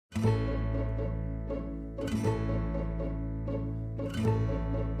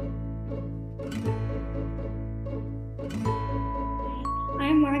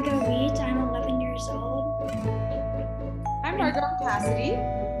Kassidy?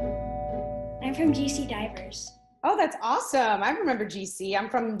 I'm from GC Divers. Oh, that's awesome. I remember GC. I'm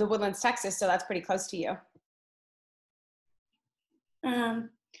from the Woodlands, Texas, so that's pretty close to you. Um,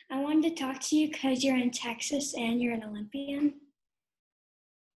 I wanted to talk to you because you're in Texas and you're an Olympian.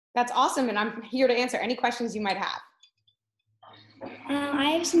 That's awesome, and I'm here to answer any questions you might have.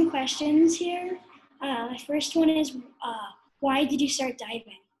 I have some questions here. The first one is, why did you start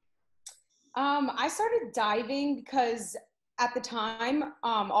diving? I started diving because at the time,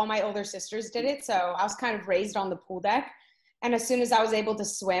 all my older sisters did it, so I was kind of raised on the pool deck. And as soon as I was able to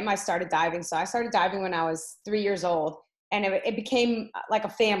swim, I started diving. So I started diving when I was 3 years old, and it became like a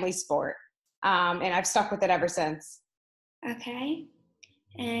family sport. And I've stuck with it ever since. Okay.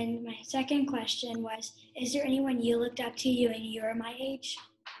 And my second question was, is there anyone you looked up to you and you were my age?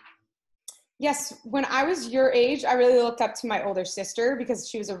 Yes, when I was your age, I really looked up to my older sister because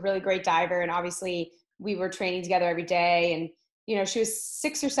she was a really great diver, and obviously we were training together every day. And she was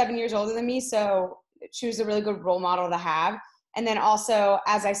 6 or 7 years older than me, so she was a really good role model to have. And then also,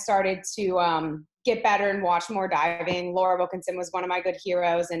 as I started to get better and watch more diving, Laura Wilkinson was one of my good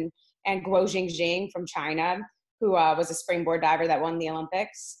heroes, and Guo Jingjing from China, who was a springboard diver that won the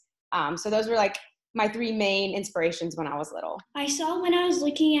Olympics. So those were like my three main inspirations when I was little. I saw when I was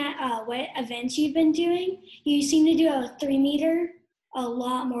looking at what events you've been doing, you seem to do a 3 meter a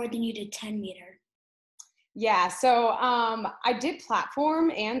lot more than you did 10 meter. Yeah, so I did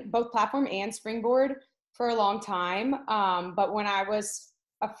both platform and springboard for a long time. But when I was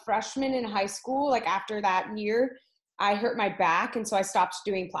a freshman in high school, like after that year, I hurt my back. And so I stopped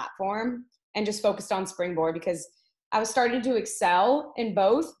doing platform and just focused on springboard because I was starting to excel in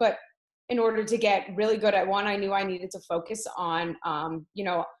both. But in order to get really good at one, I knew I needed to focus on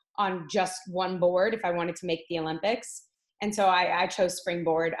just one board if I wanted to make the Olympics. And so I chose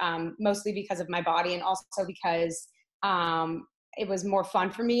springboard, mostly because of my body and also because it was more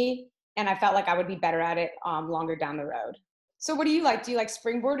fun for me. And I felt like I would be better at it longer down the road. So what do you like? Do you like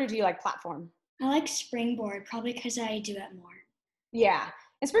springboard or do you like platform? I like springboard, probably because I do it more. Yeah,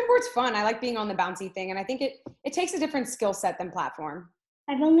 and springboard's fun. I like being on the bouncy thing. And I think it takes a different skill set than platform.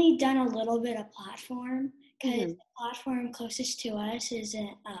 I've only done a little bit of platform because Mm-hmm. the platform closest to us is in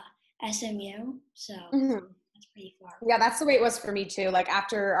SMU. So Mm-hmm. pretty far. Yeah, that's the way it was for me too. Like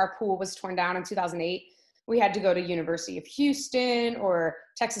after our pool was torn down in 2008, we had to go to University of Houston or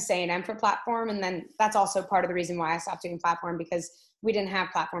Texas A&M for platform. And then that's also part of the reason why I stopped doing platform, because we didn't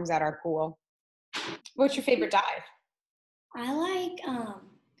have platforms at our pool. What's your favorite dive? I like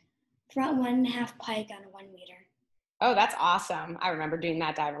front 1.5 pike on a 1 meter. Oh, that's awesome. I remember doing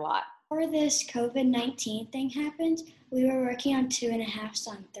that dive a lot. Before this COVID-19 thing happened, we were working on 2.5s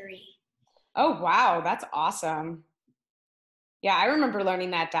on 3. Oh, wow. That's awesome. Yeah, I remember learning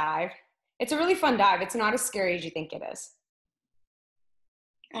that dive. It's a really fun dive. It's not as scary as you think it is.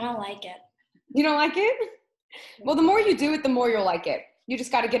 I don't like it. You don't like it? Well, the more you do it, the more you'll like it. You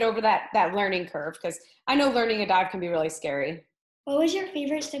just got to get over that learning curve, because I know learning a dive can be really scary. What was your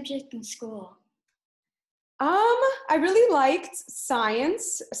favorite subject in school? I really liked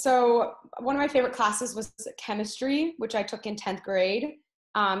science. So one of my favorite classes was chemistry, which I took in 10th grade,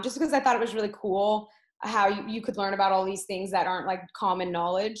 just because I thought it was really cool how you could learn about all these things that aren't like common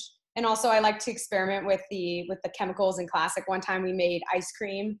knowledge. And also I like to experiment with the chemicals in class. Like one time we made ice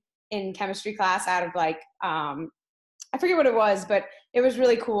cream in chemistry class out of like, I forget what it was, but it was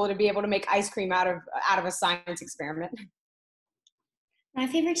really cool to be able to make ice cream out of a science experiment. My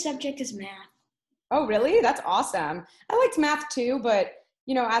favorite subject is math. Oh, really? That's awesome. I liked math too, but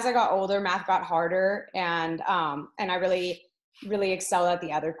as I got older, math got harder, and I really, really excelled at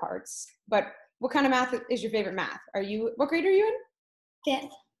the other parts. But what kind of math is your favorite math? What grade are you in? 5th.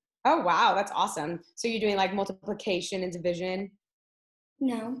 Oh, wow. That's awesome. So you're doing like multiplication and division?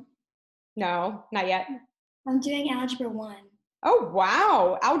 No. No, not yet. I'm doing algebra 1. Oh,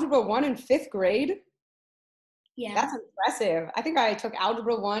 wow. Algebra 1 in 5th grade? Yeah. That's impressive. I think I took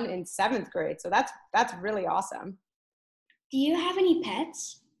algebra 1 in 7th grade. So that's really awesome. Do you have any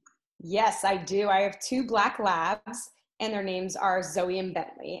pets? Yes, I do. I have 2 black labs, and their names are Zoe and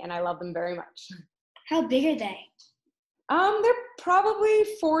Bentley, and I love them very much. How big are they? They're probably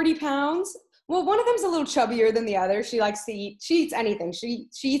 40 pounds. Well, one of them's a little chubbier than the other. She likes to eat. She eats anything. She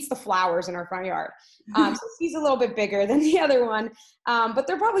eats the flowers in our front yard. So she's a little bit bigger than the other one. But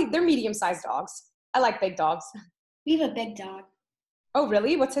they're medium-sized dogs. I like big dogs. We have a big dog. Oh,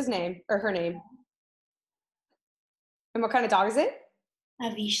 really? What's his name or her name? And what kind of dog is it? A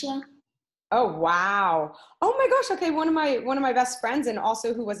Vizsla. Oh, wow. Oh my gosh. Okay. One of my best friends, and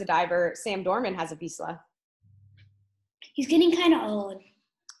also who was a diver, Sam Dorman, has a Vizsla. He's getting kind of old.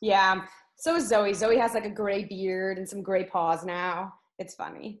 Yeah. So is Zoe. Zoe has like a gray beard and some gray paws now. It's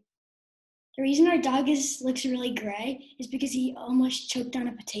funny. The reason our dog looks really gray is because he almost choked on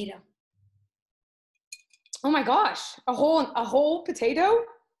a potato. Oh my gosh, a whole potato?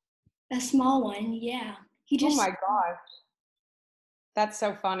 A small one, yeah. Oh my gosh. That's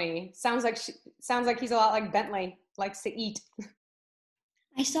so funny. Sounds like he's a lot like Bentley, likes to eat.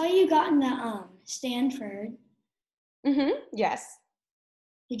 I saw you got in the Stanford. Yes.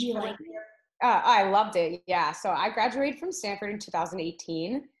 Did you like it? I loved it. Yeah. So I graduated from Stanford in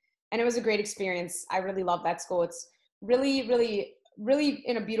 2018, and it was a great experience. I really love that school. It's really, really, really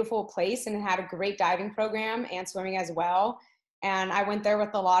in a beautiful place, and it had a great diving program and swimming as well. And I went there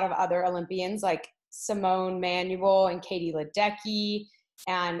with a lot of other Olympians like Simone Manuel and Katie Ledecky.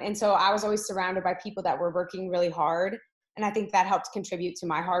 And so I was always surrounded by people that were working really hard. And I think that helped contribute to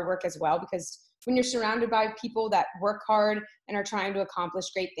my hard work as well, because when you're surrounded by people that work hard and are trying to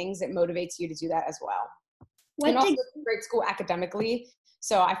accomplish great things, it motivates you to do that as well. And also it's a great school academically.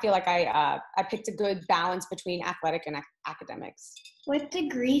 So I feel like I picked a good balance between athletic and academics. What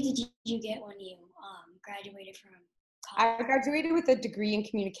degree did you get when you graduated from college? I graduated with a degree in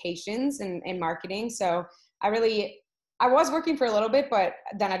communications and marketing. So I was working for a little bit, but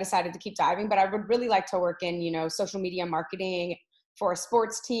then I decided to keep diving. But I would really like to work in, social media marketing for a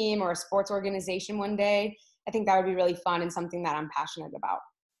sports team or a sports organization one day. I think that would be really fun and something that I'm passionate about.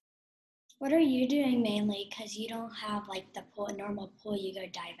 What are you doing mainly? Because you don't have like the normal pool you go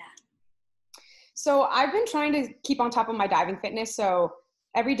dive at. So I've been trying to keep on top of my diving fitness. So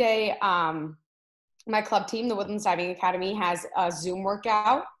every day, my club team, the Woodlands Diving Academy, has a Zoom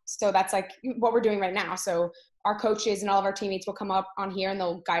workout. So that's like what we're doing right now. So our coaches and all of our teammates will come up on here and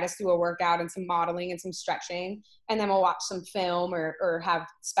they'll guide us through a workout and some modeling and some stretching. And then we'll watch some film or have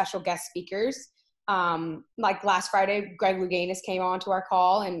special guest speakers. Like last Friday, Greg Louganis came on to our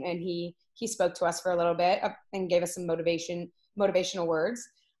call and he spoke to us for a little bit and gave us some motivational words.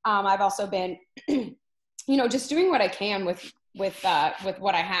 I've also been, just doing what I can with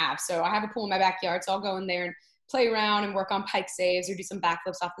what I have. So I have a pool in my backyard, so I'll go in there and play around and work on pike saves or do some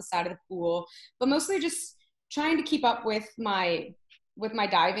backflips off the side of the pool, but mostly just trying to keep up with my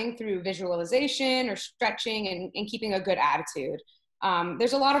diving through visualization or stretching and keeping a good attitude.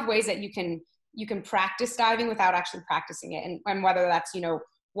 There's a lot of ways that you can practice diving without actually practicing it. And whether that's,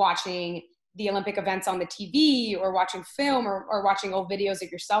 watching the Olympic events on the TV or watching film or watching old videos of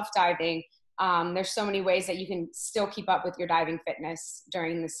yourself diving, there's so many ways that you can still keep up with your diving fitness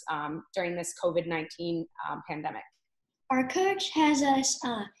during this COVID-19 pandemic. Our coach has us,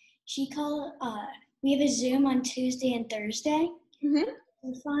 we have a Zoom on Tuesday and Thursday.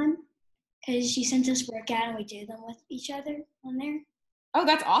 It's fun because she sends us workout and we do them with each other on there. Oh,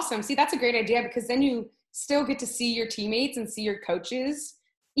 that's awesome. See, that's a great idea because then you still get to see your teammates and see your coaches,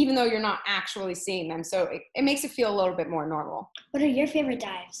 even though you're not actually seeing them. So it makes it feel a little bit more normal. What are your favorite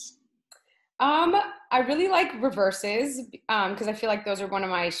dives? I really like reverses because I feel like those are one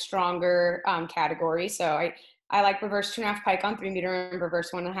of my stronger categories. So I like reverse 2.5 pike on 3 meter and reverse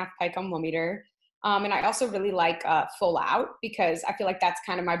 1.5 pike on 1 meter. And I also really like full out because I feel like that's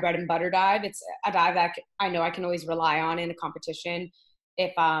kind of my bread and butter dive. It's a dive that I know I can always rely on in a competition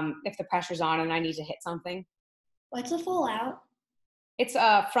if the pressure's on and I need to hit something. What's a full out? It's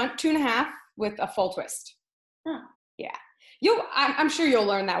a front 2.5 with a full twist. Huh. Yeah. I'm sure you'll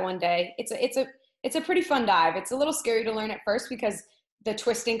learn that one day. It's a pretty fun dive. It's a little scary to learn at first because the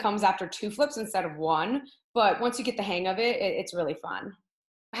twisting comes after 2 flips instead of 1. But once you get the hang of it, it's really fun.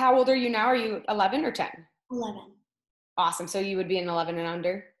 How old are you now? Are you 11 or 10? 11. Awesome. So you would be an 11 and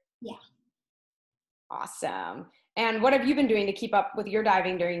under? Yeah. Awesome. And what have you been doing to keep up with your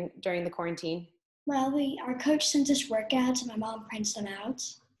diving during the quarantine? Well, our coach sent us workouts and my mom prints them out.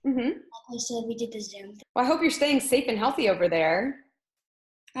 Like I said, we did the Zoom thing. Well, I hope you're staying safe and healthy over there.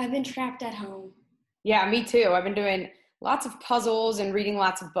 I've been trapped at home. Yeah, me too. I've been doing lots of puzzles and reading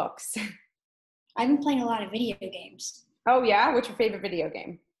lots of books. I've been playing a lot of video games. Oh yeah? What's your favorite video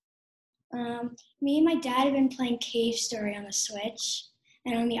game? Me and my dad have been playing Cave Story on the Switch,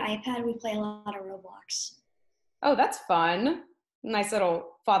 and on the iPad we play a lot of Roblox. Oh, that's fun. Nice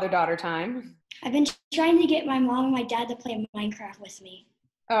little father-daughter time. I've been trying to get my mom and my dad to play Minecraft with me.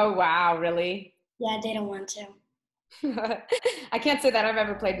 Oh, wow, really? Yeah, they don't want to. I can't say that I've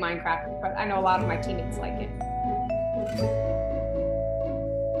ever played Minecraft, but I know a lot of my teammates like it.